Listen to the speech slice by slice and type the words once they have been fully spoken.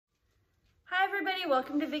everybody,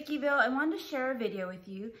 welcome to Vickyville. I wanted to share a video with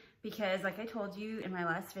you because like I told you in my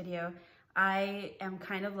last video, I am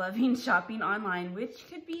kind of loving shopping online, which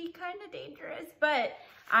could be kind of dangerous, but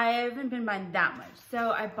I haven't been buying that much.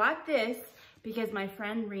 So I bought this because my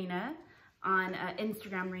friend Rena on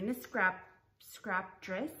Instagram, Rena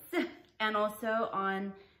Scraptress, and also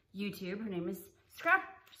on YouTube, her name is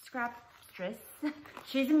Scraptress.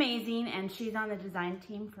 She's amazing and she's on the design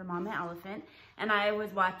team for Mama Elephant. And I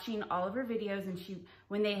was watching all of her videos, and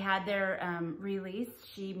when they had their release,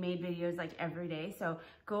 she made videos like every day. So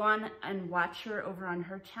go on and watch her over on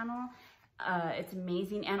her channel. It's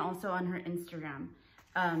amazing, and also on her Instagram.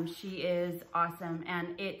 She is awesome,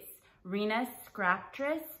 and it's Rena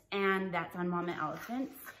Scraptress, and that's on Mama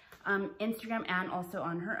Elephant's Instagram and also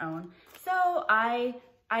on her own. So I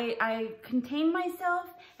contained myself,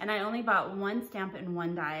 and I only bought one stamp and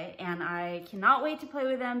one die, and I cannot wait to play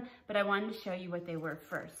with them, but I wanted to show you what they were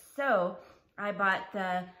first. So I bought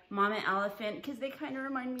the Mama Elephant because they kind of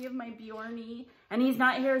remind me of my Bjornie, and he's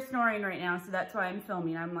not here snoring right now, so that's why I'm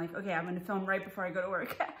filming. I'm like, okay, I'm gonna film right before I go to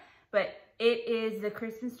work. But it is the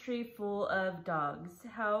Christmas tree full of dogs.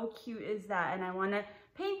 How cute is that? And I wanna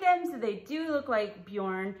paint them so they do look like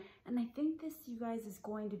Bjorn, and I think this, you guys, is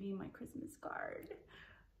going to be my Christmas card.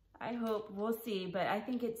 I hope, we'll see, but I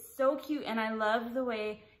think it's so cute, and I love the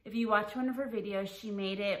way, if you watch one of her videos, she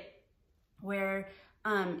made it where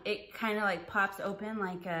it kind of like pops open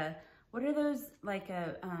like a, what are those, like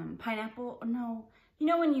a pineapple? No, you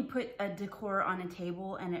know when you put a decor on a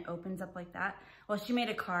table and it opens up like that? Well, she made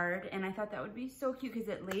a card, and I thought that would be so cute because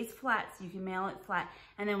it lays flat, so you can mail it flat,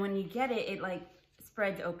 and then when you get it, it like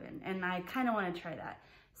spreads open, and I kind of want to try that.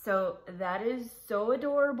 So that is so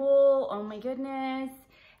adorable, oh my goodness.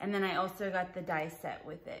 And then I also got the die set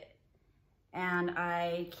with it. And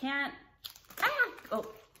I can't,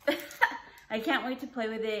 I can't wait to play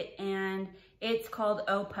with it. And it's called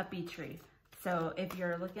Oh Puppy Tree. So if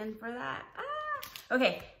you're looking for that,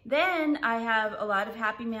 Okay, then I have a lot of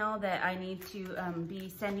Happy Mail that I need to be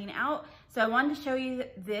sending out. So I wanted to show you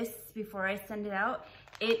this before I send it out.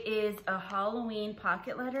 It is a Halloween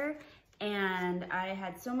pocket letter, and I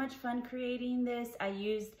had so much fun creating this. I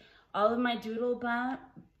used all of my Doodle Bug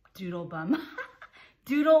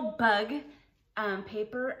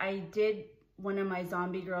paper. I did one of my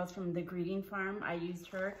zombie girls from the greeting farm. I used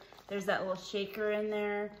her. There's that little shaker in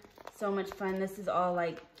there. So much fun. This is all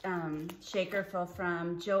like shaker fill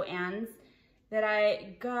from Joann's that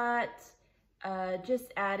I got.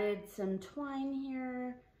 Just added some twine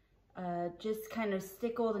here. Just kind of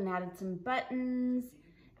stickled and added some buttons.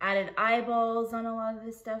 Added eyeballs on a lot of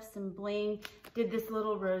this stuff. Some bling. Did this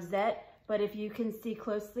little rosette. But if you can see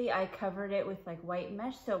closely, I covered it with like white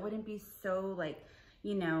mesh so it wouldn't be so like,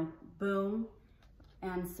 you know, boom.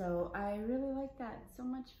 And so I really like that. It's so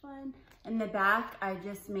much fun. In the back, I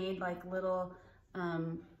just made like little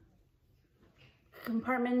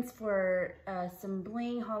compartments for some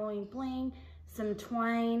bling, Halloween bling, some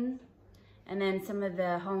twine, and then some of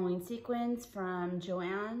the Halloween sequins from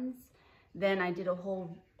Joann's. Then I did a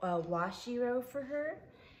whole washi row for her.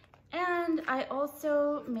 And I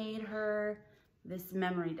also made her this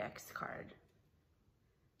Memorydex card.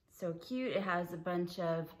 So cute. It has a bunch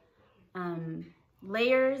of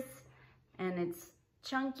layers, and it's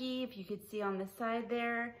chunky, if you could see on the side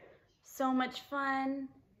there. So much fun.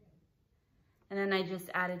 And then I just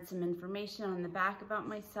added some information on the back about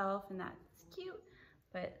myself, and that's cute.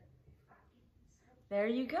 But there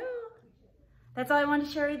you go. That's all I wanted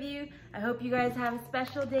to share with you. I hope you guys have a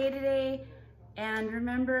special day today. And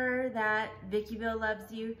remember that Vickyville loves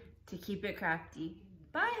you, to keep it crafty.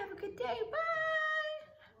 Bye, have a good day, bye.